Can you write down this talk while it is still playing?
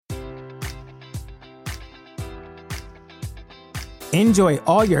Enjoy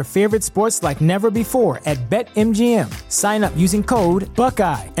all your favorite sports like never before at BetMGM. Sign up using code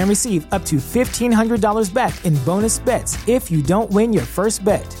Buckeye and receive up to $1,500 back in bonus bets if you don't win your first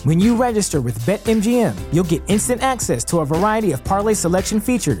bet. When you register with BetMGM, you'll get instant access to a variety of parlay selection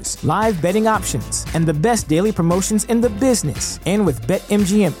features, live betting options, and the best daily promotions in the business. And with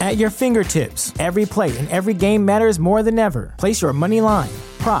BetMGM at your fingertips, every play and every game matters more than ever. Place your money line,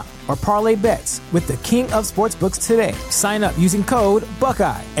 prop, or parlay bets with the king of sportsbooks today. Sign up using code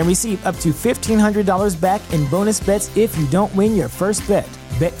Buckeye and receive up to $1,500 back in bonus bets if you don't win your first bet.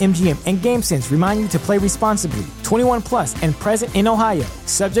 BetMGM and GameSense remind you to play responsibly. 21 plus and present in Ohio,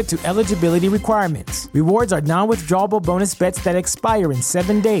 subject to eligibility requirements. Rewards are non-withdrawable bonus bets that expire in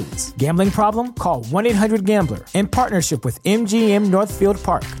 7 days. Gambling problem? Call 1-800-GAMBLER. In partnership with MGM Northfield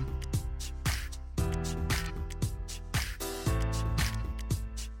Park.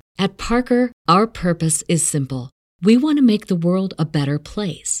 At Parker, our purpose is simple. We want to make the world a better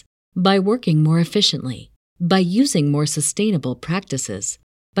place by working more efficiently, by using more sustainable practices,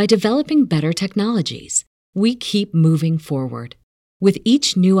 by developing better technologies. We keep moving forward. With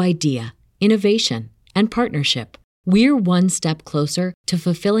each new idea, innovation, and partnership, we're one step closer to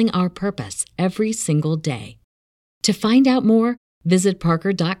fulfilling our purpose every single day. To find out more, visit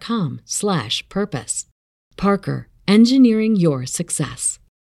parker.com/purpose. Parker, engineering your success.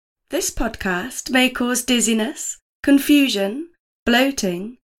 This podcast may cause dizziness, confusion,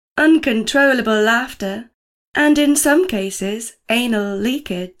 bloating, uncontrollable laughter, and in some cases, anal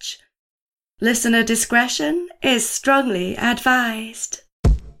leakage. Listener discretion is strongly advised.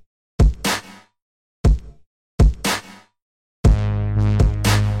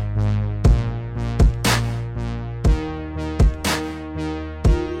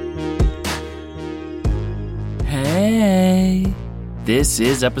 Hey, this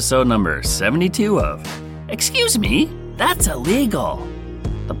is episode number 72 of Excuse Me, That's Illegal,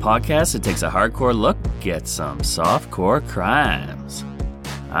 the podcast that takes a hardcore look at some softcore crimes.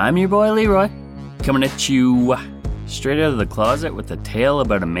 I'm your boy Leroy, coming at you straight out of the closet with a tale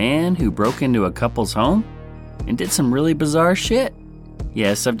about a man who broke into a couple's home and did some really bizarre shit.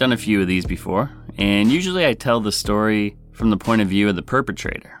 Yes, I've done a few of these before, and usually I tell the story from the point of view of the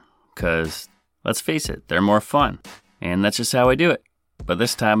perpetrator, because, let's face it, they're more fun, and that's just how I do it. But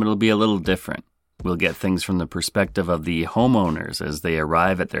this time it'll be a little different. We'll get things from the perspective of the homeowners as they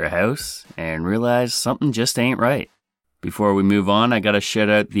arrive at their house and realize something just ain't right. Before we move on, I gotta shout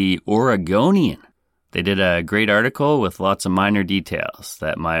out the Oregonian. They did a great article with lots of minor details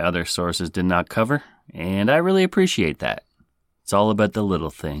that my other sources did not cover, and I really appreciate that. It's all about the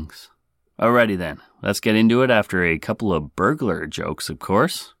little things. Alrighty then, let's get into it after a couple of burglar jokes, of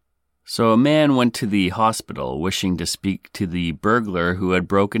course. So a man went to the hospital wishing to speak to the burglar who had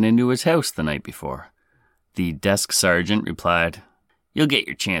broken into his house the night before. The desk sergeant replied, "You'll get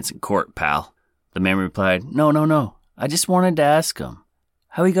your chance in court, pal." The man replied, No. I just wanted to ask him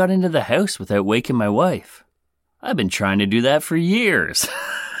how he got into the house without waking my wife. I've been trying to do that for years.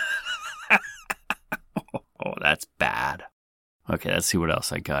 Oh, that's bad. Okay, let's see what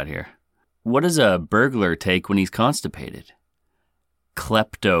else I got here. What does a burglar take when he's constipated?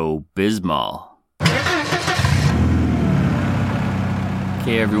 Klepto-Bismol.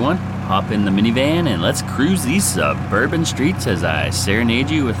 Okay, everyone, hop in the minivan and let's cruise these suburban streets as I serenade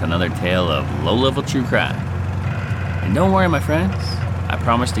you with another tale of low-level true crime. And don't worry, my friends, I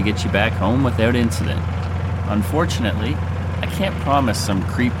promise to get you back home without incident. Unfortunately, I can't promise some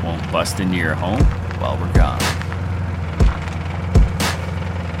creep won't bust into your home while we're gone.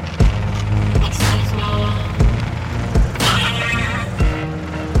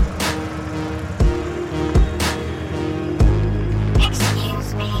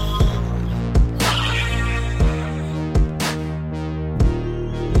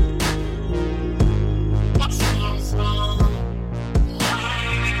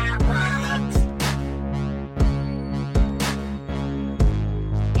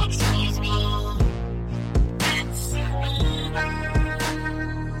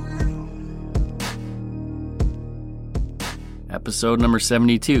 Episode number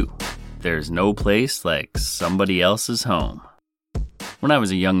 72. There's no place like somebody else's home. When I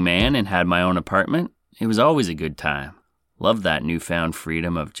was a young man and had my own apartment, it was always a good time. Loved that newfound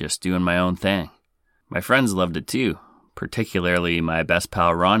freedom of just doing my own thing. My friends loved it too, particularly my best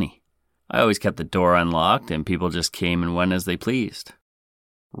pal Ronnie. I always kept the door unlocked and people just came and went as they pleased.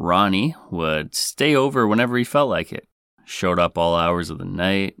 Ronnie would stay over whenever he felt like it. Showed up all hours of the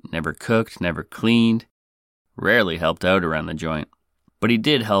night, never cooked, never cleaned. Rarely helped out around the joint, but he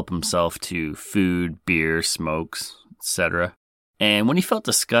did help himself to food, beer, smokes, etc. And when he felt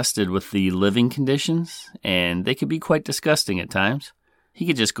disgusted with the living conditions, and they could be quite disgusting at times, he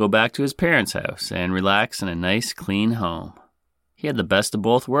could just go back to his parents' house and relax in a nice, clean home. He had the best of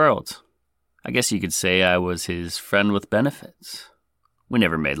both worlds. I guess you could say I was his friend with benefits. We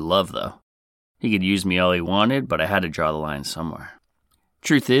never made love, though. He could use me all he wanted, but I had to draw the line somewhere.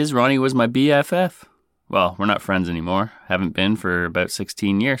 Truth is, Ronnie was my BFF. Well, we're not friends anymore. Haven't been for about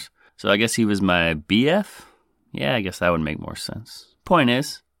 16 years. So I guess he was my BF? Yeah, I guess that would make more sense. Point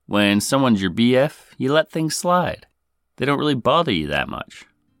is, when someone's your BF, you let things slide. They don't really bother you that much.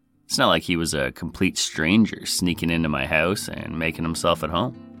 It's not like he was a complete stranger sneaking into my house and making himself at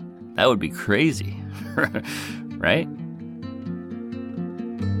home. That would be crazy, right?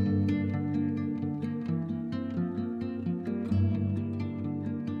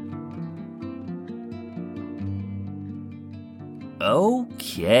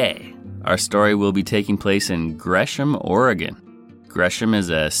 Okay, our story will be taking place in Gresham, Oregon. Gresham is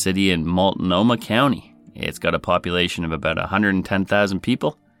a city in Multnomah County. It's got a population of about 110,000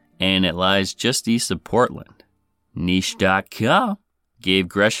 people, and it lies just east of Portland. Niche.com gave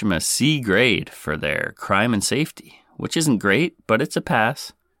Gresham a C grade for their crime and safety, which isn't great, but it's a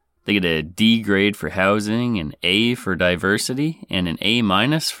pass. They get a D grade for housing, an A for diversity, and an A-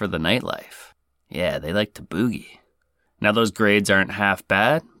 for the nightlife. Yeah, they like to boogie. Now, those grades aren't half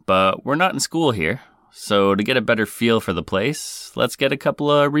bad, but we're not in school here. So to get a better feel for the place, let's get a couple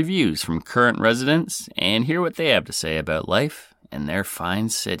of reviews from current residents and hear what they have to say about life in their fine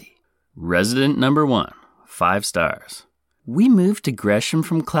city. Resident number 1, 5 stars. We moved to Gresham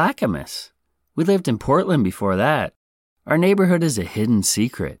from Clackamas. We lived in Portland before that. Our neighborhood is a hidden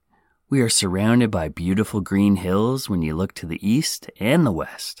secret. We are surrounded by beautiful green hills when you look to the east and the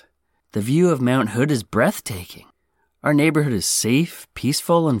west. The view of Mount Hood is breathtaking. Our neighborhood is safe,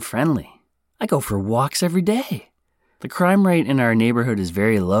 peaceful, and friendly. I go for walks every day. The crime rate in our neighborhood is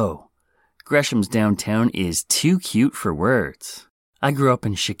very low. Gresham's downtown is too cute for words. I grew up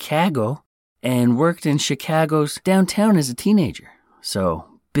in Chicago and worked in Chicago's downtown as a teenager,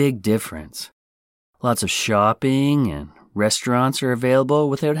 so big difference. Lots of shopping and restaurants are available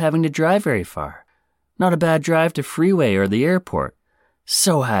without having to drive very far. Not a bad drive to Freeway or the airport.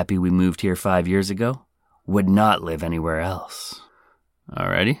 So happy we moved here 5 years ago. Would not live anywhere else.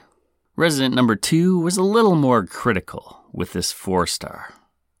 Alrighty. Resident number 2 was a little more critical with this 4-star.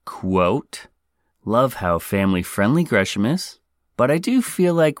 Quote, love how family-friendly Gresham is, but I do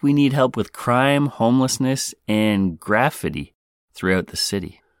feel like we need help with crime, homelessness, and graffiti throughout the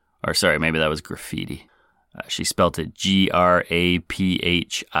city. Or sorry, maybe that was graffiti. She spelt it Graphity.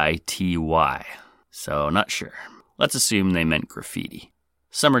 So not sure. Let's assume they meant graffiti.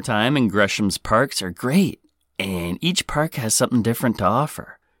 Summertime and Gresham's parks are great, and each park has something different to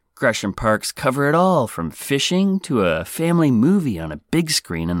offer. Gresham parks cover it all, from fishing to a family movie on a big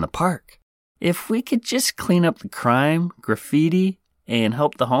screen in the park. If we could just clean up the crime, graffiti, and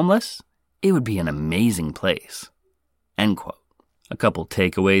help the homeless, it would be an amazing place. End quote. A couple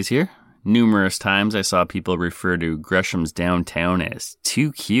takeaways here. Numerous times I saw people refer to Gresham's downtown as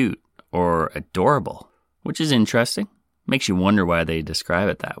too cute or adorable, which is interesting. Makes you wonder why they describe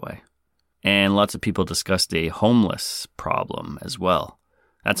it that way. And lots of people discussed a homeless problem as well.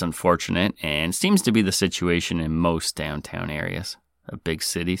 That's unfortunate and seems to be the situation in most downtown areas of big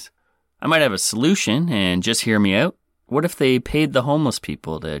cities. I might have a solution, and just hear me out. What if they paid the homeless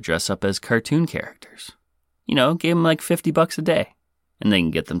people to dress up as cartoon characters? You know, gave them like $50 a day. And they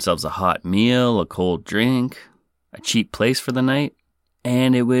can get themselves a hot meal, a cold drink, a cheap place for the night,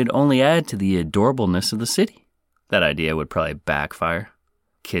 and it would only add to the adorableness of the city. That idea would probably backfire.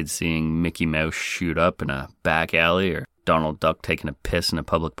 Kids seeing Mickey Mouse shoot up in a back alley or Donald Duck taking a piss in a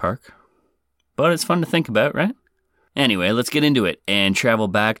public park. But it's fun to think about, right? Anyway, let's get into it and travel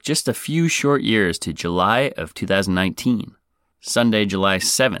back just a few short years to July of 2019. Sunday, July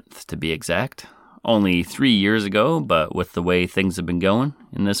 7th, to be exact. Only 3 years ago, but with the way things have been going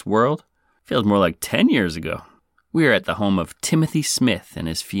in this world, feels more like 10 years ago. We are at the home of Timothy Smith and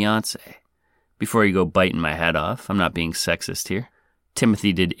his fiancée. Before you go biting my head off, I'm not being sexist here.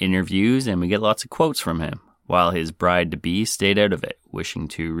 Timothy did interviews and we get lots of quotes from him, while his bride-to-be stayed out of it, wishing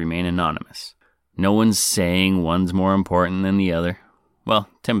to remain anonymous. No one's saying one's more important than the other. Well,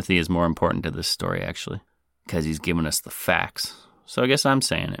 Timothy is more important to this story, actually, because he's given us the facts, so I guess I'm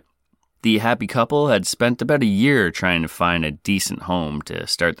saying it. The happy couple had spent about a year trying to find a decent home to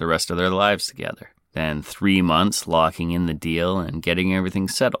start the rest of their lives together. Then 3 months locking in the deal and getting everything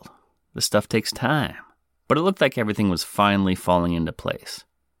settled. The stuff takes time, but it looked like everything was finally falling into place.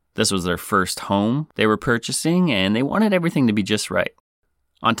 This was their first home they were purchasing, and they wanted everything to be just right.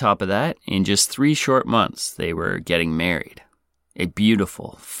 On top of that, in just 3 short months, they were getting married. A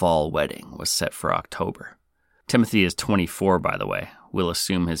beautiful fall wedding was set for October. Timothy is 24, by the way. We'll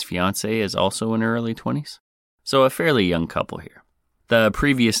assume his fiancée is also in her early 20s. So a fairly young couple here. The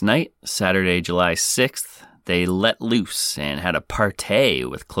previous night, Saturday, July 6th, they let loose and had a party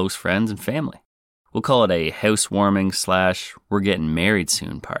with close friends and family. We'll call it a housewarming / we're getting married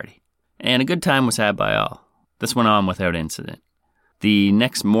soon party. And a good time was had by all. This went on without incident. The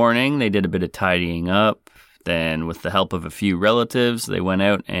next morning, they did a bit of tidying up. Then, with the help of a few relatives, they went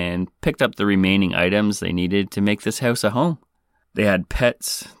out and picked up the remaining items they needed to make this house a home. They had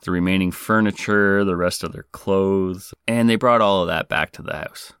pets, the remaining furniture, the rest of their clothes, and they brought all of that back to the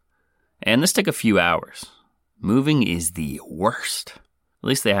house. And this took a few hours. Moving is the worst. At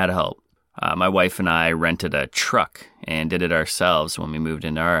least they had help. My wife and I rented a truck and did it ourselves when we moved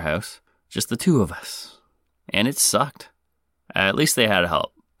into our house. Just the two of us. And it sucked. At least they had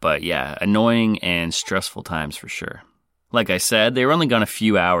help. But yeah, annoying and stressful times for sure. Like I said, they were only gone a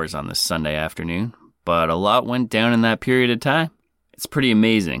few hours on this Sunday afternoon, but a lot went down in that period of time. It's pretty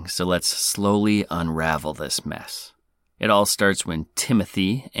amazing, so let's slowly unravel this mess. It all starts when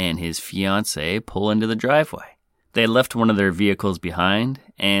Timothy and his fiancée pull into the driveway. They had left one of their vehicles behind,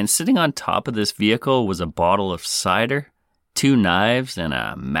 and sitting on top of this vehicle was a bottle of cider, 2 knives, and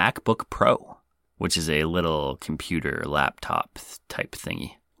a MacBook Pro, which is a little computer laptop type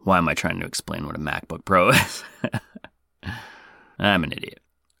thingy. Why am I trying to explain what a MacBook Pro is? I'm an idiot.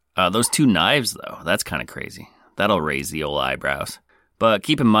 Those 2 knives, though, that's kind of crazy. That'll raise the old eyebrows. But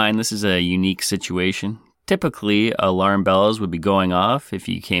keep in mind, this is a unique situation. Typically, alarm bells would be going off if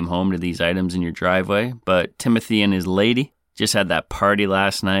you came home to these items in your driveway, but Timothy and his lady just had that party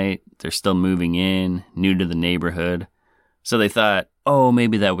last night. They're still moving in, new to the neighborhood. So they thought, oh,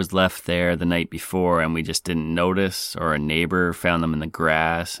 maybe that was left there the night before and we just didn't notice, or a neighbor found them in the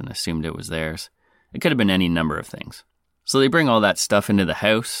grass and assumed it was theirs. It could have been any number of things. So they bring all that stuff into the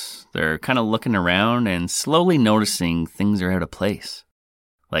house. They're kind of looking around and slowly noticing things are out of place.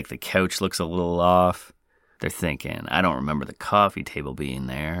 Like the couch looks a little off. They're thinking, I don't remember the coffee table being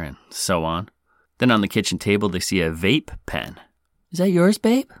there, and so on. Then on the kitchen table, they see a vape pen. Is that yours,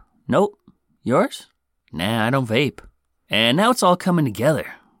 babe? Nope. Yours? Nah, I don't vape. And now it's all coming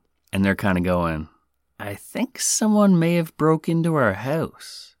together. And they're kind of going, I think someone may have broke into our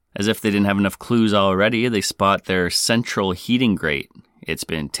house. As if they didn't have enough clues already, they spot their central heating grate. It's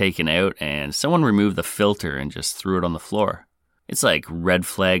been taken out and someone removed the filter and just threw it on the floor. It's like red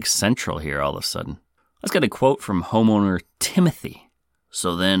flag central here all of a sudden. Let's get a quote from homeowner Timothy.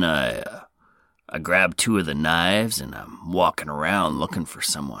 So then I grabbed 2 of the knives and I'm walking around looking for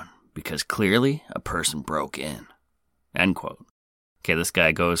someone because clearly a person broke in. End quote. Okay, this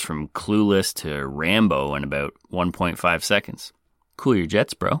guy goes from clueless to Rambo in about 1.5 seconds. Cool your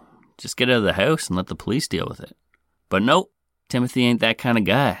jets, bro. Just get out of the house and let the police deal with it. But nope, Timothy ain't that kind of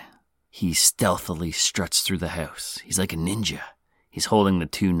guy. He stealthily struts through the house. He's like a ninja. He's holding the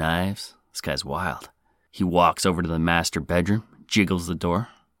 2 knives. This guy's wild. He walks over to the master bedroom, jiggles the door.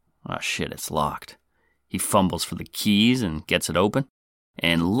 Oh shit, it's locked. He fumbles for the keys and gets it open,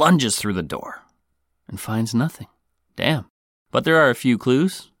 and lunges through the door, and finds nothing. Damn. But there are a few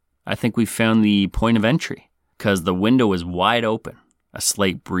clues. I think we found the point of entry, because the window is wide open. A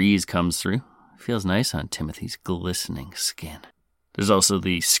slight breeze comes through. It feels nice on Timothy's glistening skin. There's also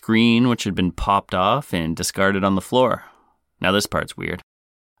the screen, which had been popped off and discarded on the floor. Now this part's weird.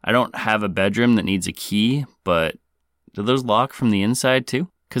 I don't have a bedroom that needs a key, but do those lock from the inside too?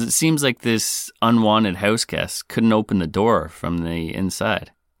 Because it seems like this unwanted house guest couldn't open the door from the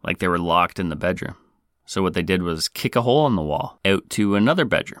inside, like they were locked in the bedroom. So what they did was kick a hole in the wall out to another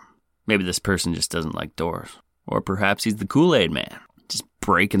bedroom. Maybe this person just doesn't like doors. Or perhaps he's the Kool-Aid man, just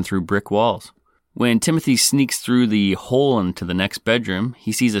breaking through brick walls. When Timothy sneaks through the hole into the next bedroom,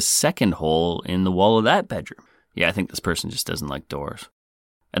 he sees a second hole in the wall of that bedroom. Yeah, I think this person just doesn't like doors.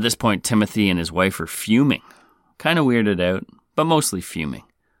 At this point, Timothy and his wife are fuming. Kind of weirded out, but mostly fuming.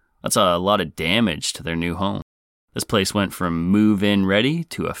 That's a lot of damage to their new home. This place went from move-in ready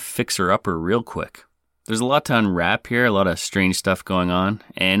to a fixer-upper real quick. There's a lot to unwrap here, a lot of strange stuff going on,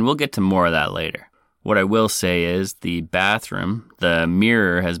 and we'll get to more of that later. What I will say is the bathroom, the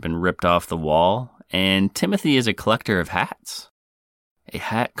mirror has been ripped off the wall, and Timothy is a collector of hats. A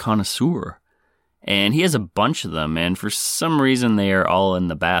hat connoisseur. And he has a bunch of them, and for some reason they are all in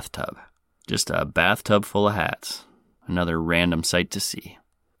the bathtub. Just a bathtub full of hats. Another random sight to see.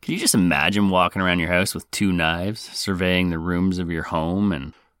 Can you just imagine walking around your house with 2 knives, surveying the rooms of your home,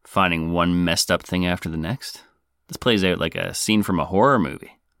 and finding one messed up thing after the next? This plays out like a scene from a horror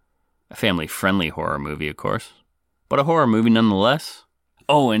movie. A family-friendly horror movie, of course. But a horror movie nonetheless.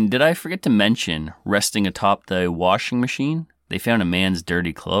 Oh, and did I forget to mention, resting atop the washing machine, They found a man's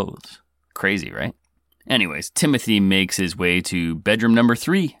dirty clothes. Crazy, right? Anyways, Timothy makes his way to bedroom number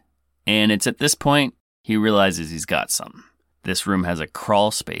 3, and it's at this point he realizes he's got something. This room has a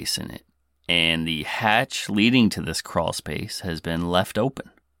crawl space in it, and the hatch leading to this crawl space has been left open.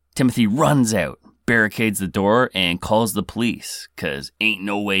 Timothy runs out, barricades the door, and calls the police, because ain't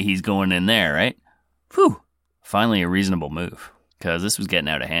no way he's going in there, right? Whew. Finally a reasonable move, because this was getting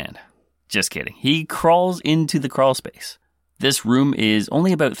out of hand. Just kidding. He crawls into the crawl space. This room is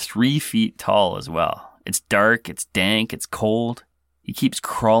only about 3 feet tall as well. It's dark, it's dank, it's cold. He keeps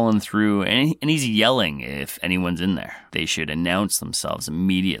crawling through, and he's yelling if anyone's in there. They should announce themselves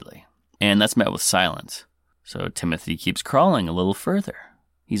immediately. And that's met with silence. So Timothy keeps crawling a little further.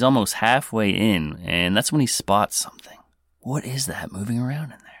 He's almost halfway in, and that's when he spots something. What is that moving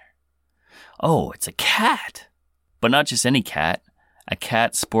around in there? Oh, it's a cat. But not just any cat. A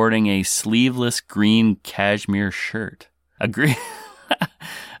cat sporting a sleeveless green cashmere shirt. A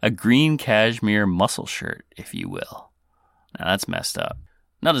green cashmere muscle shirt, if you will. Now that's messed up.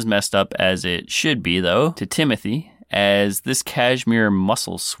 Not as messed up as it should be, though, to Timothy, as this cashmere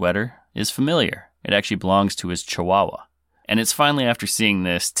muscle sweater is familiar. It actually belongs to his Chihuahua. And it's finally after seeing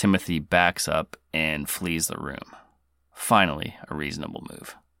this, Timothy backs up and flees the room. Finally, a reasonable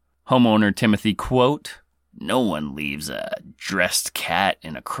move. Homeowner Timothy, quote, "No one leaves a dressed cat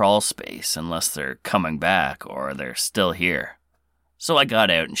in a crawl space unless they're coming back or they're still here. So I got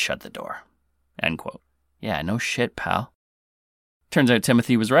out and shut the door." End quote. Yeah, no shit, pal. Turns out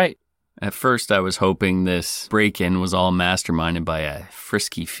Timothy was right. At first, I was hoping this break-in was all masterminded by a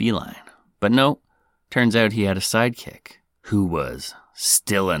frisky feline. But no, turns out he had a sidekick who was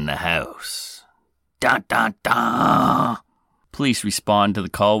still in the house. Dun dun dun! Police respond to the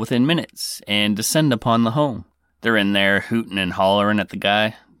call within minutes and descend upon the home. They're in there hooting and hollering at the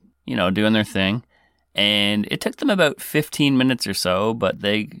guy, doing their thing. And it took them about 15 minutes or so, but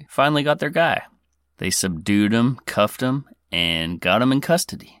they finally got their guy. They subdued him, cuffed him, and got him in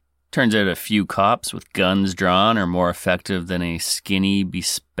custody. Turns out a few cops with guns drawn are more effective than a skinny,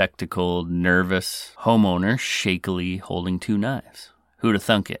 bespectacled, nervous homeowner shakily holding 2 knives. Who'da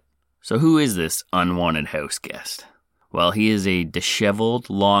thunk it? So who is this unwanted house guest? Well, he is a disheveled,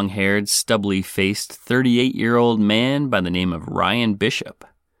 long-haired, stubbly-faced 38-year-old man by the name of Ryan Bishop.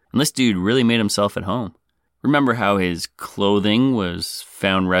 And this dude really made himself at home. Remember how his clothing was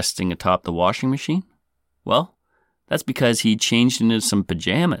found resting atop the washing machine? Well, that's because he changed into some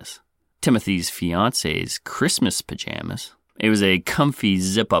pajamas. Timothy's fiance's Christmas pajamas. It was a comfy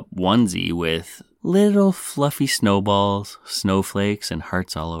zip-up onesie with little fluffy snowballs, snowflakes, and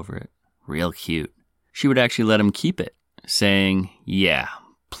hearts all over it. Real cute. She would actually let him keep it, saying, "Yeah,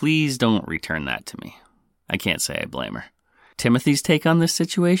 please don't return that to me." I can't say I blame her. Timothy's take on this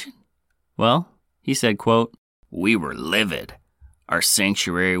situation? Well, he said, quote, "We were livid. Our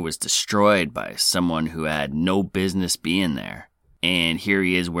sanctuary was destroyed by someone who had no business being there. And here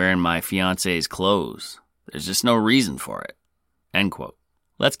he is wearing my fiance's clothes. There's just no reason for it." End quote.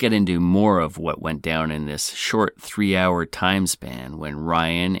 Let's get into more of what went down in this short 3-hour time span when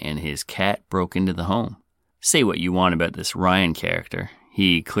Ryan and his cat broke into the home. Say what you want about this Ryan character.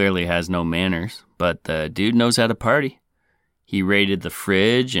 He clearly has no manners, but the dude knows how to party. He raided the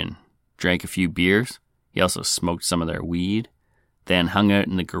fridge and drank a few beers. He also smoked some of their weed. Then hung out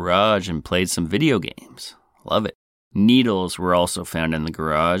in the garage and played some video games. Love it. Needles were also found in the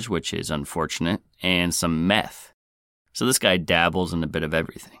garage, which is unfortunate, and some meth. So this guy dabbles in a bit of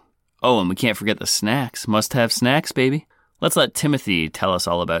everything. Oh, and we can't forget the snacks. Must have snacks, baby. Let's let Timothy tell us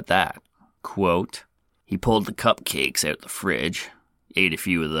all about that. Quote, "He pulled the cupcakes out the fridge, ate a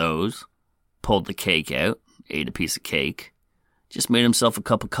few of those, pulled the cake out, ate a piece of cake, just made himself a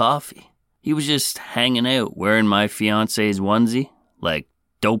cup of coffee. He was just hanging out wearing my fiance's onesie, like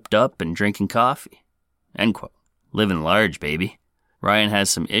doped up and drinking coffee." End quote. Living large, baby. Ryan has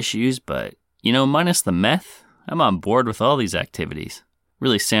some issues, but, minus the meth, I'm on board with all these activities.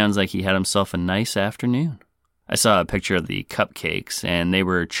 Really sounds like he had himself a nice afternoon. I saw a picture of the cupcakes, and they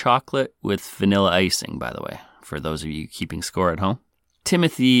were chocolate with vanilla icing, by the way, for those of you keeping score at home.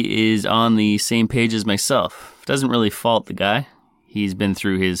 Timothy is on the same page as myself. Doesn't really fault the guy. He's been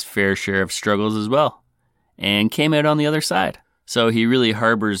through his fair share of struggles as well, and came out on the other side. So he really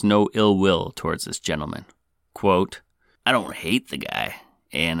harbors no ill will towards this gentleman. Quote, "I don't hate the guy,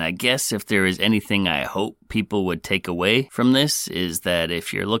 and I guess if there is anything I hope people would take away from this is that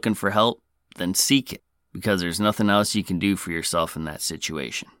if you're looking for help, then seek it, because there's nothing else you can do for yourself in that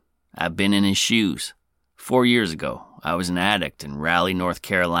situation. I've been in his shoes. 4 years ago, I was an addict in Raleigh, North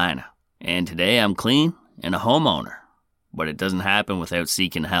Carolina, and today I'm clean and a homeowner, but it doesn't happen without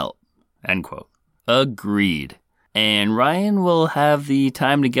seeking help." End quote. Agreed. And Ryan will have the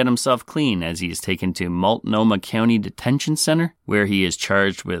time to get himself clean as he is taken to Multnomah County Detention Center, where he is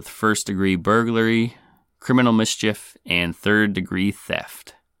charged with first-degree burglary, criminal mischief, and third-degree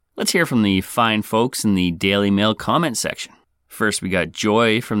theft. Let's hear from the fine folks in the Daily Mail comment section. First, we got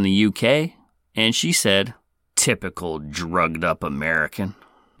Joy from the UK, and she said, "Typical drugged-up American."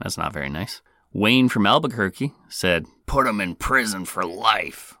 That's not very nice. Wayne from Albuquerque said, "Put him in prison for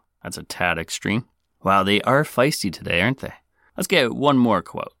life." That's a tad extreme. Wow, they are feisty today, aren't they? Let's get one more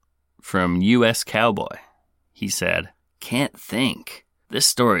quote from US Cowboy. He said, "Can't think. This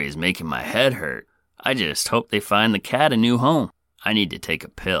story is making my head hurt. I just hope they find the cat a new home. I need to take a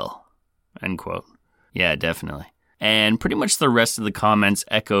pill." End quote. Yeah, definitely. And pretty much the rest of the comments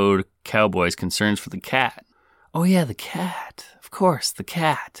echoed Cowboy's concerns for the cat. Oh yeah, the cat. Of course, the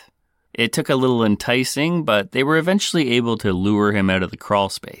cat. It took a little enticing, but they were eventually able to lure him out of the crawl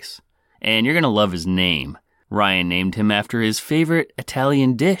space. And you're going to love his name. Ryan named him after his favorite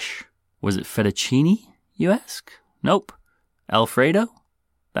Italian dish. Was it fettuccine, you ask? Nope. Alfredo?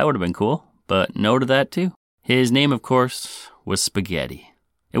 That would have been cool, but no to that too. His name, of course, was Spaghetti.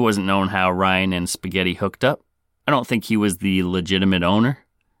 It wasn't known how Ryan and Spaghetti hooked up. I don't think he was the legitimate owner.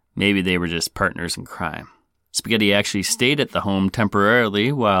 Maybe they were just partners in crime. Spaghetti actually stayed at the home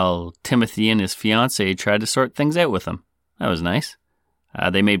temporarily while Timothy and his fiancée tried to sort things out with him. That was nice.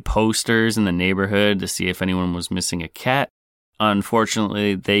 They made posters in the neighborhood to see if anyone was missing a cat.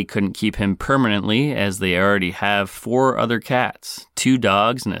 Unfortunately, they couldn't keep him permanently as they already have 4 other cats, 2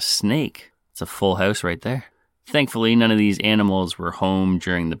 dogs, and a snake. It's a full house right there. Thankfully, none of these animals were home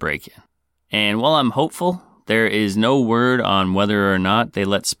during the break-in. And while I'm hopeful, there is no word on whether or not they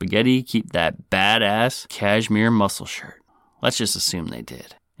let Spaghetti keep that badass cashmere muscle shirt. Let's just assume they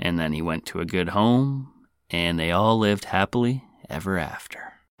did. And then he went to a good home, and they all lived happily ever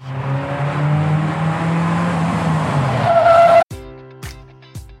after.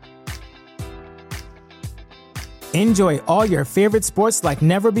 Enjoy all your favorite sports like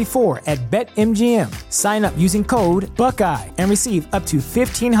never before at BetMGM. Sign up using code Buckeye and receive up to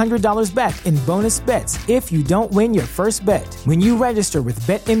 $1,500 back in bonus bets if you don't win your first bet. When you register with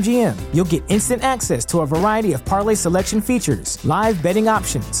BetMGM, you'll get instant access to a variety of parlay selection features, live betting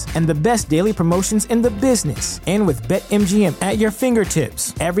options, and the best daily promotions in the business. And with BetMGM at your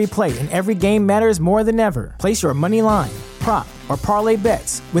fingertips, every play and every game matters more than ever. Place your money line, prop, or parlay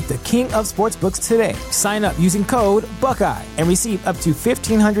bets with the king of sportsbooks today. Sign up using code Buckeye and receive up to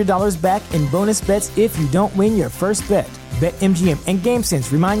 $1,500 back in bonus bets if you don't win your first bet. BetMGM and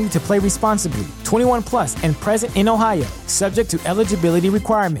GameSense remind you to play responsibly. 21 plus and present in Ohio, subject to eligibility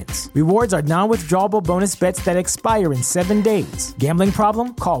requirements. Rewards are non-withdrawable bonus bets that expire in 7 days. Gambling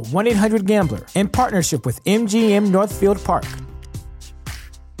problem? Call 1-800-GAMBLER. In partnership with MGM Northfield Park.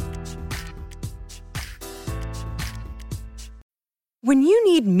 When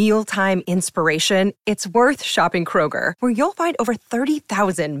you need mealtime inspiration, it's worth shopping Kroger, where you'll find over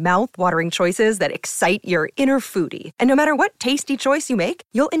 30,000 mouth-watering choices that excite your inner foodie. And no matter what tasty choice you make,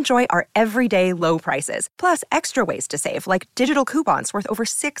 you'll enjoy our everyday low prices, plus extra ways to save, like digital coupons worth over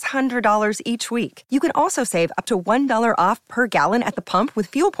 $600 each week. You can also save up to $1 off per gallon at the pump with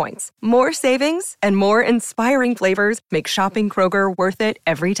fuel points. More savings and more inspiring flavors make shopping Kroger worth it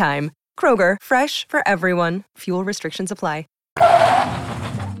every time. Kroger, fresh for everyone. Fuel restrictions apply.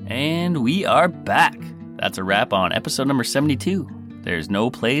 And we are back. That's a wrap on episode number 72. There's no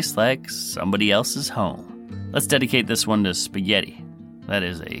place like somebody else's home. Let's dedicate this one to Spaghetti. That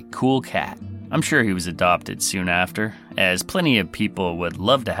is a cool cat. I'm sure he was adopted soon after, as plenty of people would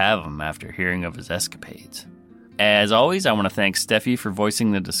love to have him after hearing of his escapades. As always, I want to thank Steffi for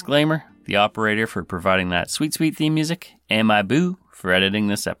voicing the disclaimer, the operator for providing that sweet, sweet theme music, and my boo for editing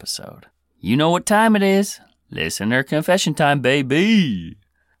this episode. You know what time it is. Listener confession time, baby.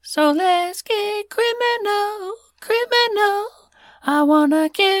 So let's get criminal, criminal. I wanna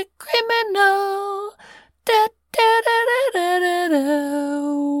get criminal. Da da da da da da da.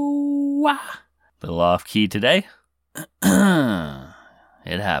 Wah. Little off key today.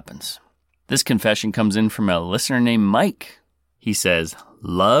 It happens. This confession comes in from a listener named Mike. He says,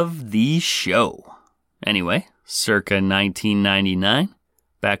 "Love the show." Anyway, circa 1999.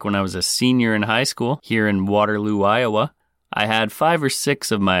 Back when I was a senior in high school here in Waterloo, Iowa, I had 5 or 6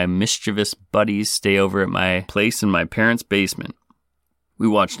 of my mischievous buddies stay over at my place in my parents' basement. We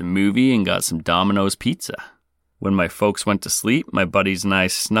watched a movie and got some Domino's pizza. When my folks went to sleep, my buddies and I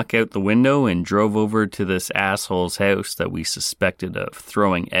snuck out the window and drove over to this asshole's house that we suspected of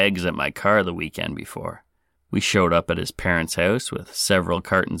throwing eggs at my car the weekend before. We showed up at his parents' house with several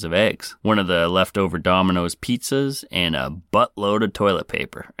cartons of eggs, one of the leftover Domino's pizzas, and a buttload of toilet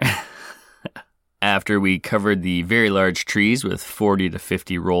paper. After we covered the very large trees with 40 to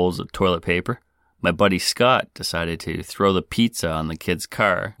 50 rolls of toilet paper, my buddy Scott decided to throw the pizza on the kid's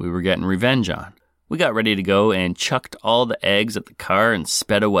car we were getting revenge on. We got ready to go and chucked all the eggs at the car and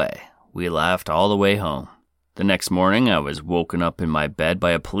sped away. We laughed all the way home. The next morning, I was woken up in my bed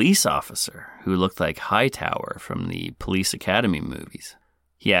by a police officer who looked like Hightower from the Police Academy movies.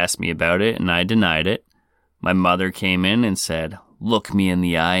 He asked me about it, and I denied it. My mother came in and said, "Look me in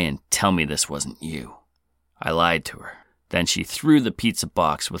the eye and tell me this wasn't you." I lied to her. Then she threw the pizza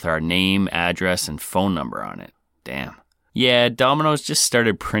box with our name, address, and phone number on it. Damn. Yeah, Domino's just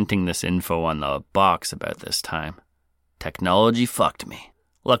started printing this info on the box about this time. Technology fucked me.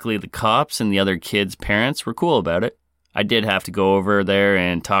 Luckily, the cops and the other kids' parents were cool about it. I did have to go over there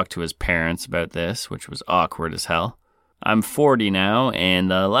and talk to his parents about this, which was awkward as hell. I'm 40 now,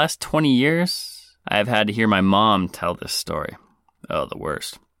 and the last 20 years, I've had to hear my mom tell this story. Oh, the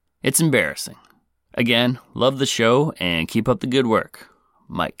worst. It's embarrassing. Again, love the show and keep up the good work.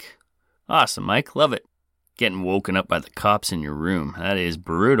 Mike. Awesome, Mike. Love it. Getting woken up by the cops in your room. That is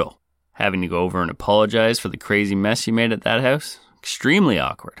brutal. Having to go over and apologize for the crazy mess you made at that house. Extremely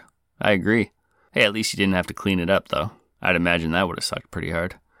awkward. I agree. Hey, at least you didn't have to clean it up, though. I'd imagine that would have sucked pretty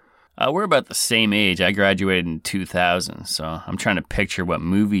hard. We're about the same age. I graduated in 2000, so I'm trying to picture what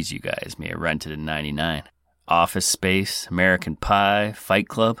movies you guys may have rented in 99. Office Space, American Pie, Fight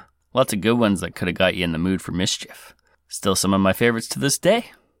Club. Lots of good ones that could have got you in the mood for mischief. Still some of my favorites to this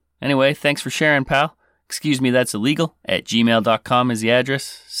day. Anyway, thanks for sharing, pal. Excuse me, that's illegal. @gmail.com is the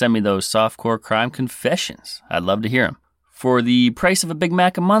address. Send me those softcore crime confessions. I'd love to hear them. For the price of a Big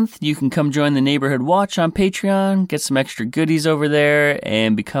Mac a month, you can come join the Neighborhood Watch on Patreon, get some extra goodies over there,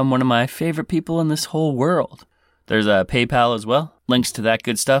 and become one of my favorite people in this whole world. There's a PayPal as well. Links to that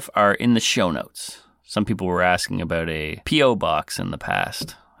good stuff are in the show notes. Some people were asking about a P.O. box in the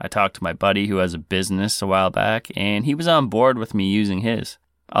past. I talked to my buddy who has a business a while back, and he was on board with me using his.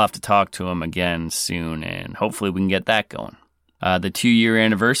 I'll have to talk to him again soon, and hopefully we can get that going. The 2-year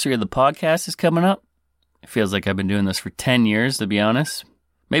anniversary of the podcast is coming up. It feels like I've been doing this for 10 years, to be honest.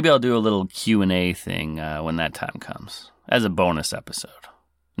 Maybe I'll do a little Q&A thing when that time comes, as a bonus episode,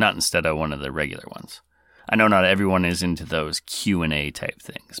 not instead of one of the regular ones. I know not everyone is into those Q&A type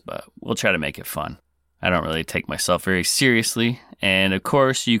things, but we'll try to make it fun. I don't really take myself very seriously, and of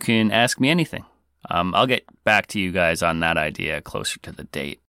course, you can ask me anything. I'll get back to you guys on that idea closer to the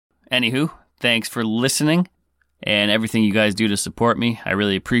date. Anywho, thanks for listening, and everything you guys do to support me. I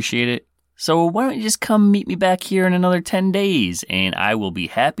really appreciate it. So why don't you just come meet me back here in another 10 days, and I will be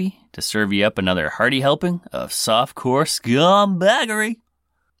happy to serve you up another hearty helping of softcore scumbaggery.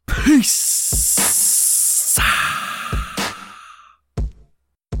 Peace!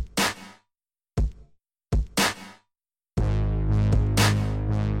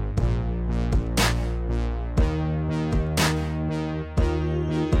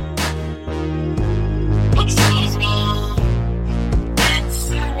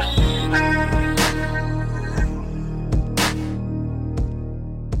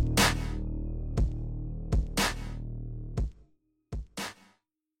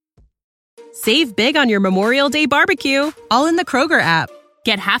 Save big on your Memorial Day barbecue, all in the Kroger app.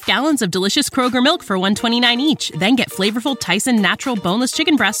 Get half gallons of delicious Kroger milk for $1.29 each. Then get flavorful Tyson natural boneless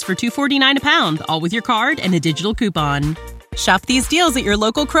chicken breasts for $2.49 a pound, all with your card and a digital coupon. Shop these deals at your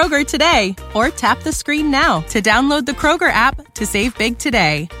local Kroger today, or tap the screen now to download the Kroger app to save big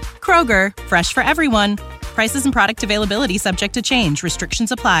today. Kroger, fresh for everyone. Prices and product availability subject to change.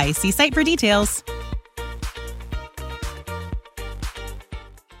 Restrictions apply. See site for details.